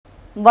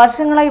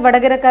വർഷങ്ങളായി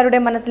വടകരക്കാരുടെ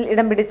മനസ്സിൽ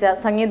ഇടം പിടിച്ച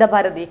സംഗീത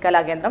ഭാരതി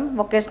കലാകേന്ദ്രം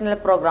വൊക്കേഷണൽ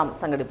പ്രോഗ്രാം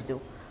സംഘടിപ്പിച്ചു.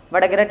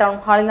 വടകര ടൗൺ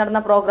ഹാളിൽ നടന്ന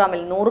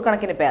പ്രോഗ്രാമിൽ 100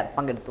 കണക്കിന് പേർ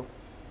പങ്കെടുത്തു.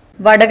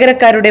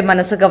 വടകരക്കാരുടെ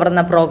മനസ്സ്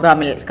കവർന്ന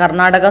പ്രോഗ്രാമിൽ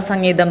കർണാടക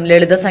സംഗീതം,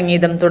 ലളിത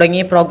സംഗീതം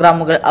തുടങ്ങിയ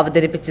പ്രോഗ്രാമുകൾ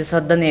അവതരിപ്പിച്ച്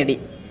ശ്രദ്ധ നേടി.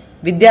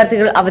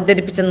 വിദ്യാർത്ഥികൾ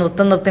അവതരിപ്പിച്ച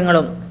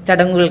നൃത്തങ്ങളും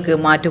ചടങ്ങുകൾക്ക്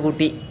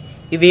മാറ്റുകൂട്ടി.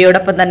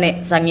 ഇവയോടൊപ്പം തന്നെ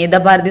സംഗീത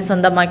ഭാരതി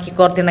സ്വന്തമാക്കി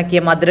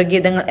കോർത്തിണക്കിയ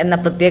മധുരഗീതങ്ങൾ എന്ന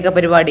പ്രത്യേക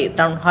പരിപാടി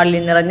ടൗൺ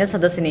ഹാളിൽ നിറഞ്ഞ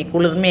സദസ്സിനെ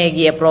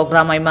കുളിർമയേകിയ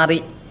പ്രോഗ്രാമായി മാറി.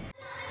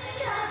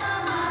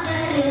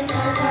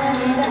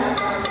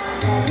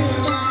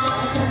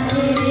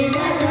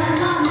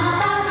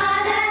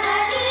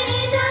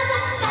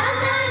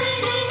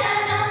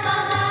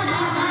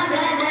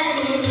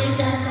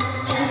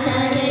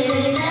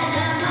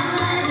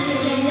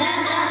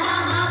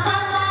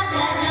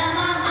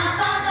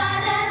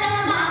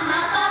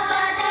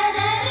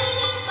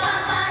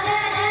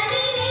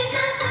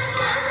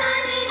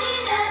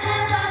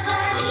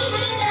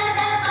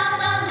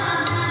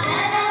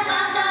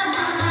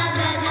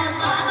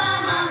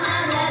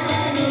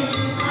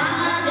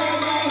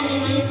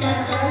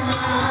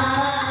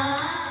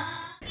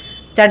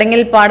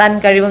 ചടങ്ങിൽ പാടാൻ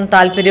കഴിവും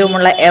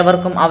താല്പര്യവുമുള്ള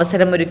ഏവർക്കും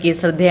അവസരമൊരുക്കി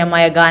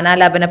ശ്രദ്ധേയമായ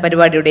ഗാനാലാപന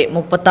പരിപാടിയുടെ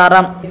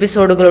 36ാം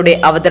എപ്പിസോഡുകളുടെ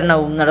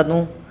അവതരണവും നടന്നു.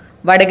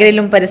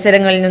 വടകരയിലും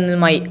പരിസരങ്ങളിൽ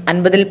നിന്നുമായി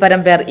 50-ൽ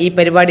പരം പേർ ഈ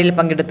പരിപാടിയിൽ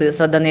പങ്കെടുത്ത്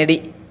ശ്രദ്ധ നേടി.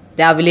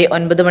 രാവിലെ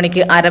 9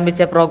 മണിക്ക്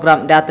ആരംഭിച്ച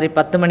പ്രോഗ്രാം രാത്രി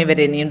 10 മണി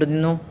വരെ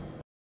നീണ്ടുനിന്നു.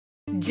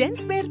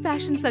 ജെൻസ് വെയർ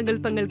ഫാഷൻ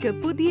സങ്കല്പങ്ങൾക്ക്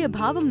പുതിയ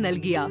ഭാവം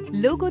നൽകിയ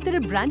ലോകോത്തര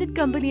ബ്രാൻഡഡ്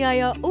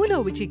കമ്പനിയായ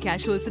ഊനോവിച്ചി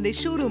കാഷ്വൽസിന്റെ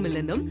ഷോറൂമിൽ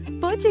നിന്നും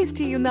പർച്ചേസ്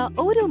ചെയ്യുന്ന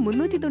ഓരോ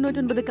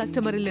 399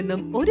 കസ്റ്റമറിൽ നിന്നും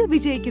ഒരു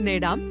വിജയിക്ക്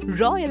നേടാം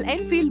റോയൽ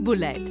എൻഫീൽഡ്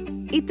ബുള്ളറ്റ്.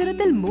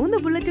 ഇത്തരത്തിൽ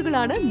 3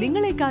 ബുള്ളറ്റുകളാണ്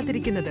നിങ്ങളെ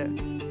കാത്തിരിക്കുന്നത്.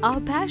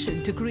 Our passion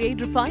to create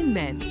refined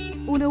men.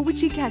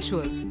 Unovichi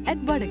Casuals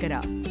at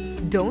Vadagara.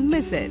 Don't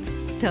miss it.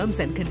 Terms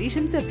and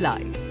conditions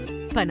apply.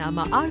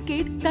 Panama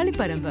Arcade,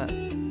 Taliparamba.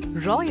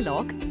 Royal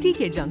Oak,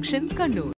 TK Junction, Kannur.